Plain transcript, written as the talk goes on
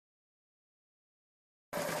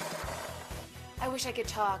wish I could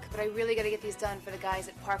talk, but I really got to get these done for the guys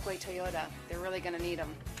at Parkway Toyota. They're really going to need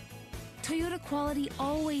them. Toyota quality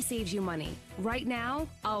always saves you money. Right now,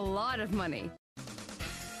 a lot of money.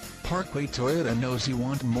 Parkway Toyota knows you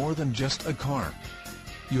want more than just a car.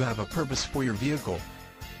 You have a purpose for your vehicle.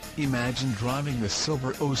 Imagine driving the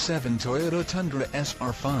silver '07 Toyota Tundra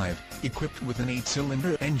SR5, equipped with an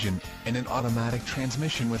 8-cylinder engine and an automatic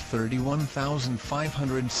transmission with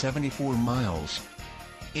 31,574 miles.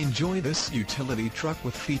 Enjoy this utility truck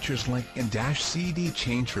with features like in-dash CD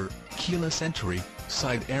changer, keyless entry,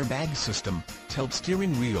 side airbag system, tilt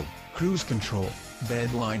steering wheel, cruise control,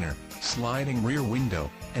 bed liner, sliding rear window,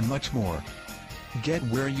 and much more. Get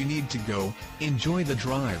where you need to go, enjoy the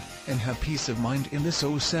drive, and have peace of mind in this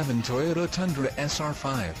 '07 Toyota Tundra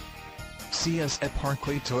SR5. See us at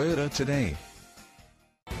Parkway Toyota today.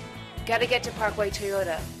 Got to get to Parkway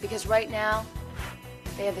Toyota, because right now,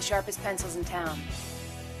 they have the sharpest pencils in town.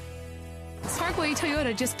 Parkway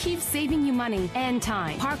Toyota just keeps saving you money and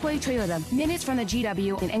time. Parkway Toyota, minutes from the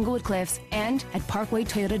GW in Englewood Cliffs and at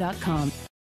parkwaytoyota.com.